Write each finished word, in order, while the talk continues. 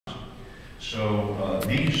So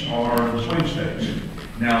these are the swing states.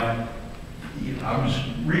 Now, I was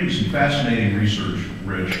reading some fascinating research,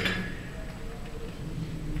 Rich.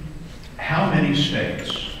 How many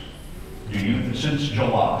states do you, since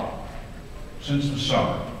July, since the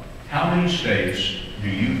summer, how many states do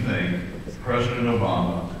you think President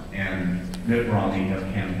Obama and Mitt Romney have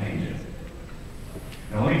campaigned in?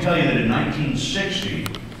 Now let me tell you that in 1960,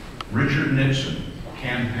 Richard Nixon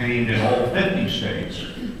campaigned in all 50 states.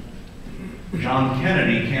 John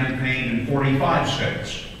Kennedy campaigned in 45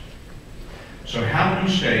 states. So how many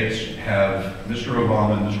states have Mr.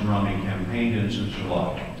 Obama and Mr. Romney campaigned in since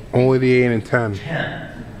July? Only the 8 and 10.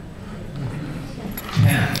 10.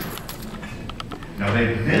 10. Now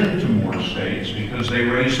they've been to more states because they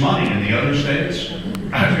raise money in the other states.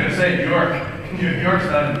 I was going to say New York's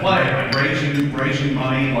not in play, but raising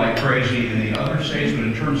money like crazy in the other states. But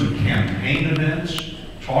in terms of campaign events,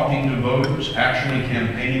 talking to voters, actually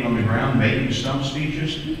campaigning on the ground, making stump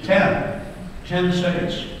speeches, 10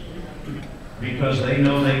 states. Because they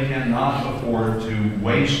know they cannot afford to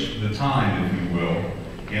waste the time, if you will,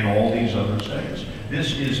 in all these other states.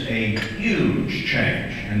 This is a huge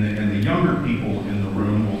change, and the younger people in the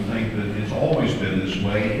room will think that it's always been this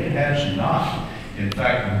way. It has not. In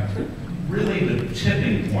fact, really the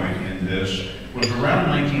tipping point in this was around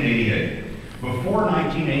 1988. Before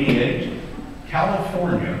 1988,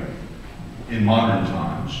 California, in modern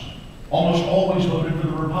times, almost always voted for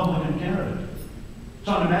the Republican candidate. It's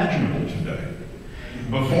unimaginable today.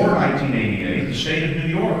 Before 1988, the state of New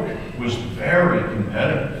York was very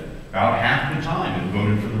competitive. About half the time it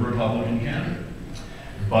voted for the Republican candidate.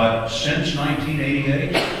 But since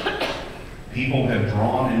 1988, people have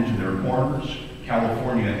drawn into their corners.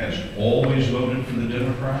 California has always voted for the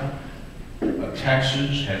Democrat.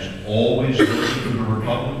 Texas has always voted for the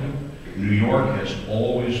Republican. New York has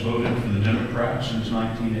always voted for the Democrat since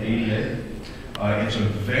 1988. It's a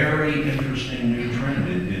very interesting new trend.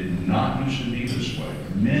 It did not used to be this way.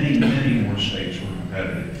 Many, many more states were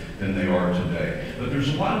competitive than they are today. But there's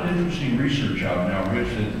a lot of interesting research out now,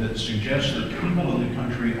 Rich, that suggests that people in the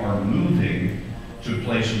country are moving to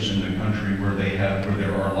places in the country where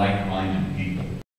there are like-minded people.